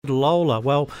Lola.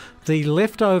 Well, the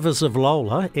leftovers of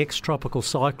Lola, ex-tropical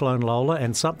cyclone Lola,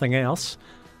 and something else,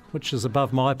 which is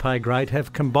above my pay grade,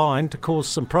 have combined to cause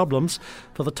some problems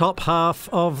for the top half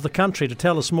of the country. To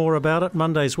tell us more about it,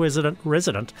 Monday's resident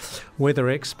weather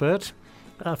expert,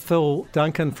 Phil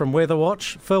Duncan from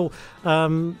Weatherwatch. Phil,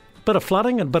 bit of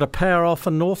flooding and a bit of power off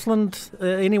in Northland.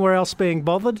 Anywhere else being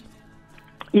bothered?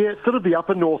 Yeah, it's sort of the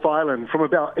upper North Island, from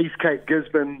about East Cape,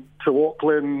 Gisborne to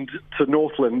Auckland to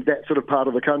Northland, that sort of part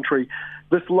of the country.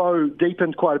 This low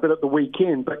deepened quite a bit at the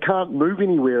weekend, but can't move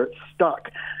anywhere. It's stuck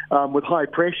with high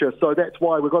pressure, so that's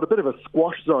why we've got a bit of a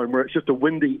squash zone where it's just a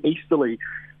windy easterly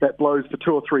that blows for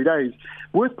 2 or 3 days.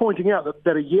 Worth pointing out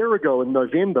that a year ago in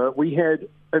November, we had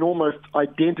an almost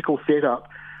identical setup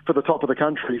for the top of the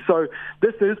country. So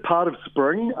this is part of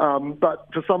spring, but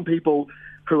for some people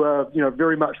who are,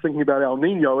 very much thinking about El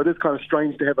Nino, it is kind of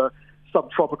strange to have a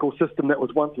subtropical system that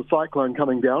was once a cyclone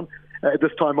coming down at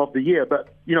this time of the year. But,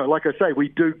 like I say, we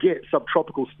do get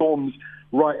subtropical storms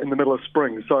right in the middle of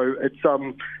spring. So it's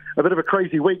a bit of a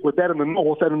crazy week with that in the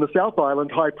north. And in the South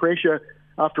Island, high pressure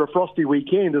after a frosty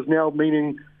weekend is now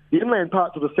meaning the inland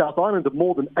parts of the South Island are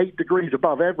more than 8 degrees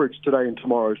above average today and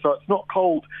tomorrow. So it's not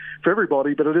cold for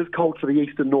everybody, but it is cold for the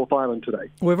eastern North Island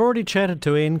today. We've already chatted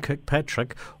to Ian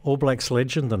Kirkpatrick, All Blacks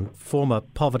legend and former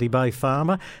Poverty Bay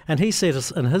farmer, and he said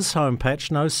in his home patch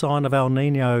no sign of El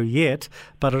Nino yet,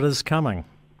 but it is coming.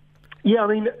 Yeah, I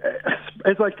mean,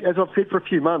 as I've said for a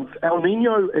few months, El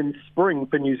Nino in spring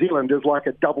for New Zealand is like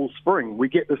a double spring. We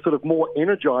get this sort of more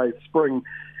energised spring.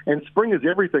 And spring is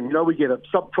everything. We get a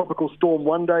subtropical storm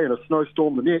one day and a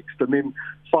snowstorm the next, and then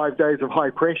 5 days of high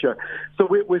pressure. So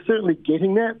we're certainly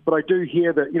getting that, but I do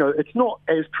hear that, it's not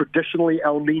as traditionally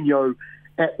El Nino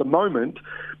at the moment,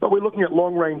 but we're looking at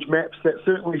long-range maps that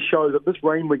certainly show that this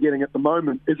rain we're getting at the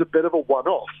moment is a bit of a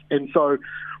one-off. And so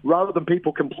rather than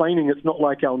people complaining it's not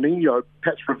like El Nino,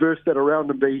 perhaps reverse that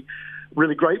around and be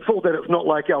really grateful that it's not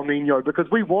like El Nino, because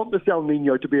we want this El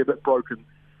Nino to be a bit broken.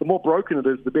 The more broken it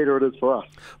is, the better it is for us.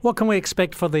 What can we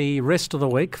expect for the rest of the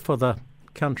week for the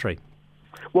country?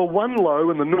 Well, one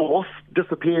low in the north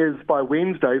disappears by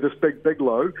Wednesday, this big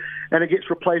low, and it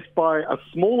gets replaced by a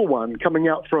smaller one coming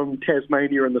out from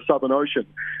Tasmania and the Southern Ocean.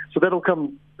 So that'll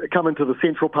come into the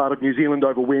central part of New Zealand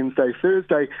over Wednesday,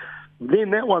 Thursday. Then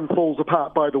that one falls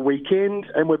apart by the weekend,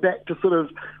 and we're back to sort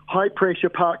of high pressure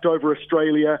parked over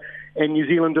Australia and New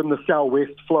Zealand in the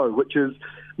southwest flow, which is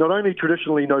not only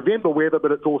traditionally November weather,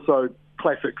 but it's also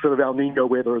classic sort of El Nino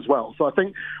weather as well. So I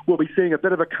think we'll be seeing a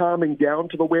bit of a calming down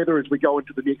to the weather as we go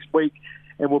into the next week,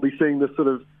 and we'll be seeing this sort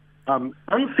of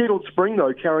unsettled spring,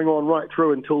 though, carrying on right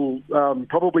through until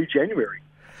probably January.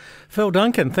 Phil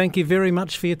Duncan, thank you very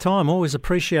much for your time. Always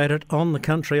appreciate it on The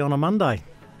Country on a Monday.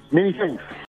 Many thanks.